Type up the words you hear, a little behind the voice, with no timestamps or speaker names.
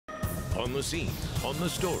On the scene, on the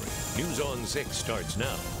story. News on 6 starts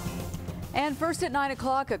now. And first at 9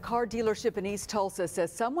 o'clock, a car dealership in East Tulsa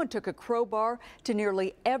says someone took a crowbar to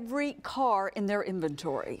nearly every car in their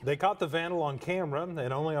inventory. They caught the vandal on camera,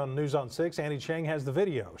 and only on News on 6, Chang has the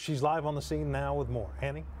video. She's live on the scene now with more.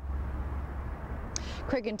 Annie?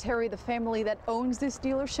 Craig and Terry, the family that owns this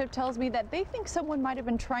dealership, tells me that they think someone might have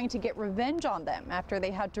been trying to get revenge on them after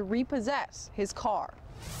they had to repossess his car.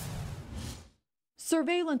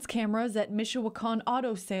 Surveillance cameras at Michoacan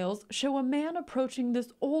Auto Sales show a man approaching this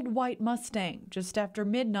old white Mustang just after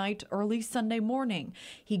midnight early Sunday morning.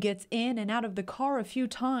 He gets in and out of the car a few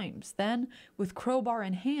times. Then, with crowbar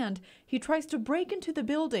in hand, he tries to break into the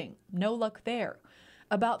building. No luck there.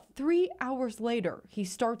 About 3 hours later, he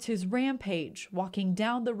starts his rampage, walking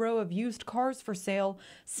down the row of used cars for sale,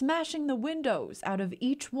 smashing the windows out of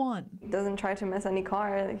each one. He doesn't try to miss any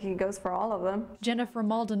car. He goes for all of them. Jennifer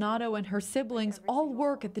Maldonado and her siblings all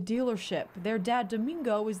work at the dealership. Their dad,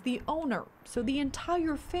 Domingo, is the owner, so the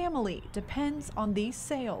entire family depends on these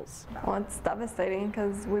sales. Well, it's devastating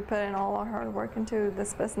because we put in all our hard work into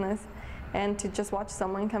this business, and to just watch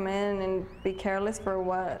someone come in and be careless for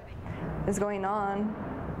what is going on,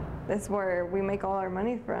 is where we make all our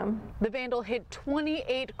money from. The vandal hit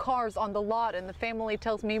 28 cars on the lot, and the family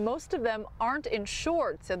tells me most of them aren't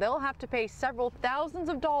insured, so they'll have to pay several thousands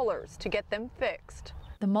of dollars to get them fixed.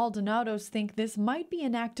 The Maldonados think this might be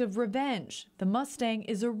an act of revenge. The Mustang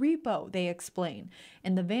is a repo, they explain,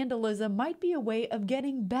 and the vandalism might be a way of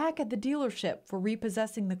getting back at the dealership for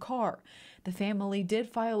repossessing the car. The family did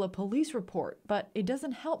file a police report, but it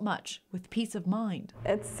doesn't help much with peace of mind.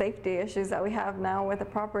 It's safety issues that we have now with the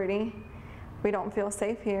property. We don't feel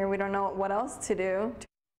safe here. We don't know what else to do.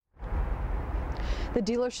 The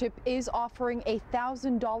dealership is offering a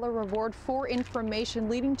 $1,000 reward for information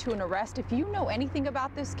leading to an arrest. If you know anything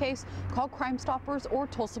about this case, call Crime Stoppers or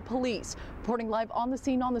Tulsa Police. Reporting live on the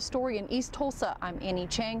scene on the story in East Tulsa, I'm Annie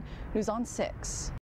Chang, News on 6.